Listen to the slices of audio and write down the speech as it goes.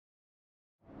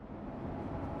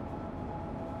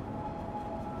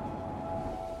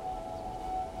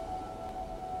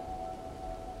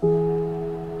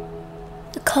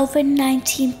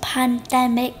COVID-19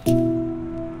 pandemic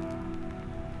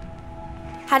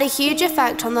had a huge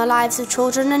effect on the lives of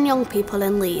children and young people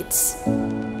in Leeds.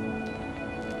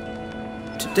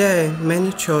 Today,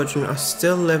 many children are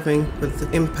still living with the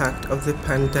impact of the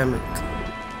pandemic,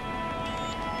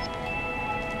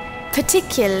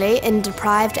 particularly in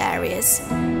deprived areas.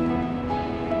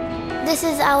 This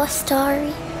is our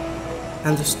story.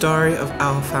 and the story of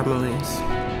our families.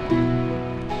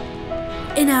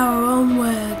 In our own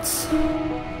words.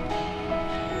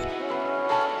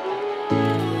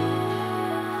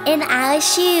 In our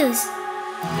shoes.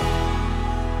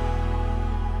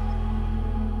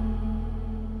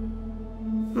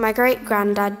 My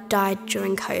great-granddad died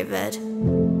during COVID.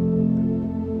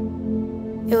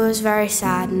 It was very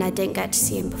sad and I didn't get to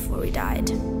see him before he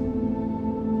died.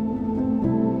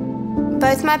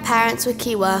 Both my parents were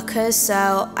key workers,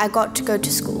 so I got to go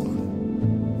to school.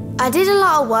 I did a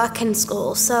lot of work in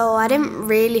school, so I didn't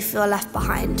really feel left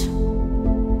behind.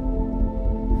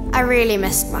 I really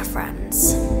missed my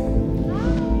friends.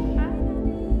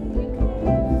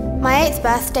 My 8th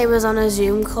birthday was on a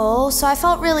Zoom call, so I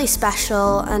felt really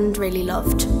special and really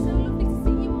loved.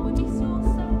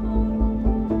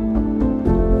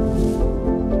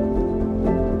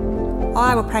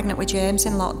 I was pregnant with James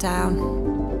in lockdown.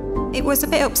 It was a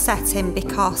bit upsetting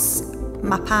because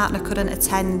my partner couldn't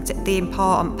attend the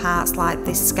important parts like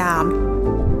this scan.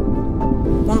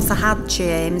 Once I had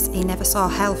James, he never saw a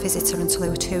health visitor until he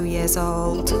was 2 years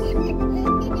old.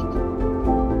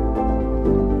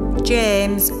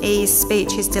 James, his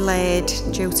speech is delayed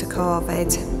due to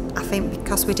COVID. I think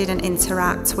because we didn't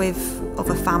interact with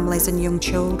other families and young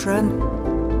children.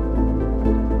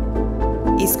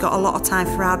 He's got a lot of time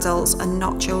for adults and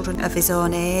not children of his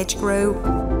own age group.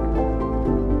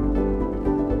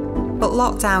 But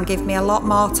lockdown gave me a lot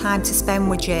more time to spend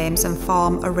with James and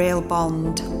form a real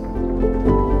bond.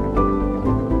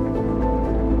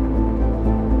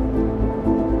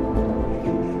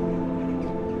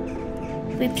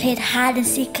 We played hide and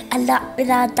seek a lot with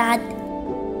our dad.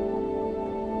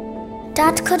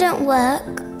 Dad couldn't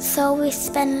work, so we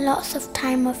spent lots of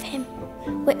time with him,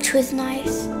 which was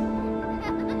nice.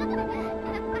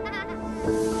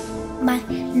 My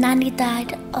nanny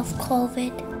died of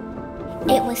COVID.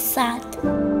 It was sad.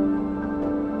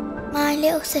 My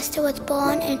little sister was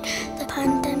born in the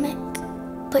pandemic,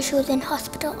 but she was in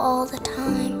hospital all the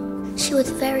time. She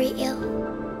was very ill.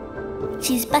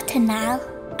 She's better now,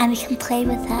 and we can play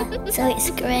with her, so it's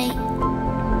great.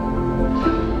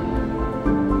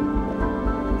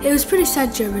 It was pretty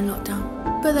sad during lockdown,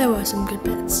 but there were some good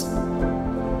bits.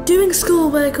 Doing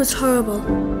schoolwork was horrible,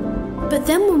 but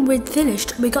then when we'd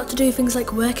finished, we got to do things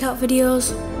like workout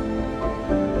videos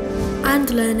and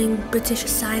learning British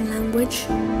Sign Language.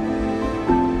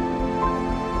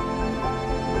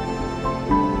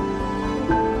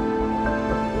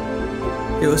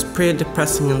 It was pretty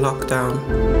depressing in lockdown.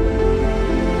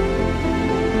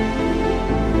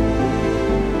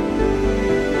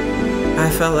 I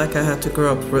felt like I had to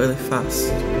grow up really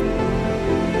fast.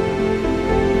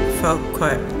 Felt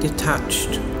quite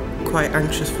detached, quite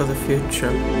anxious for the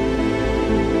future.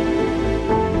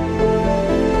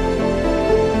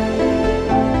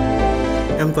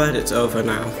 I'm glad it's over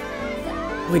now.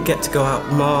 We get to go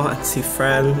out more and see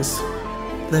friends,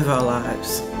 live our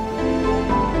lives.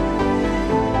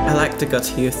 I like to go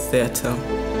to youth theatre.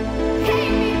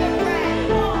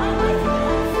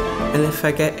 And if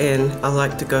I get in, I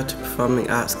like to go to Performing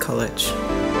Arts College.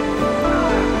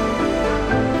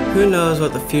 Who knows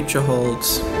what the future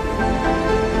holds?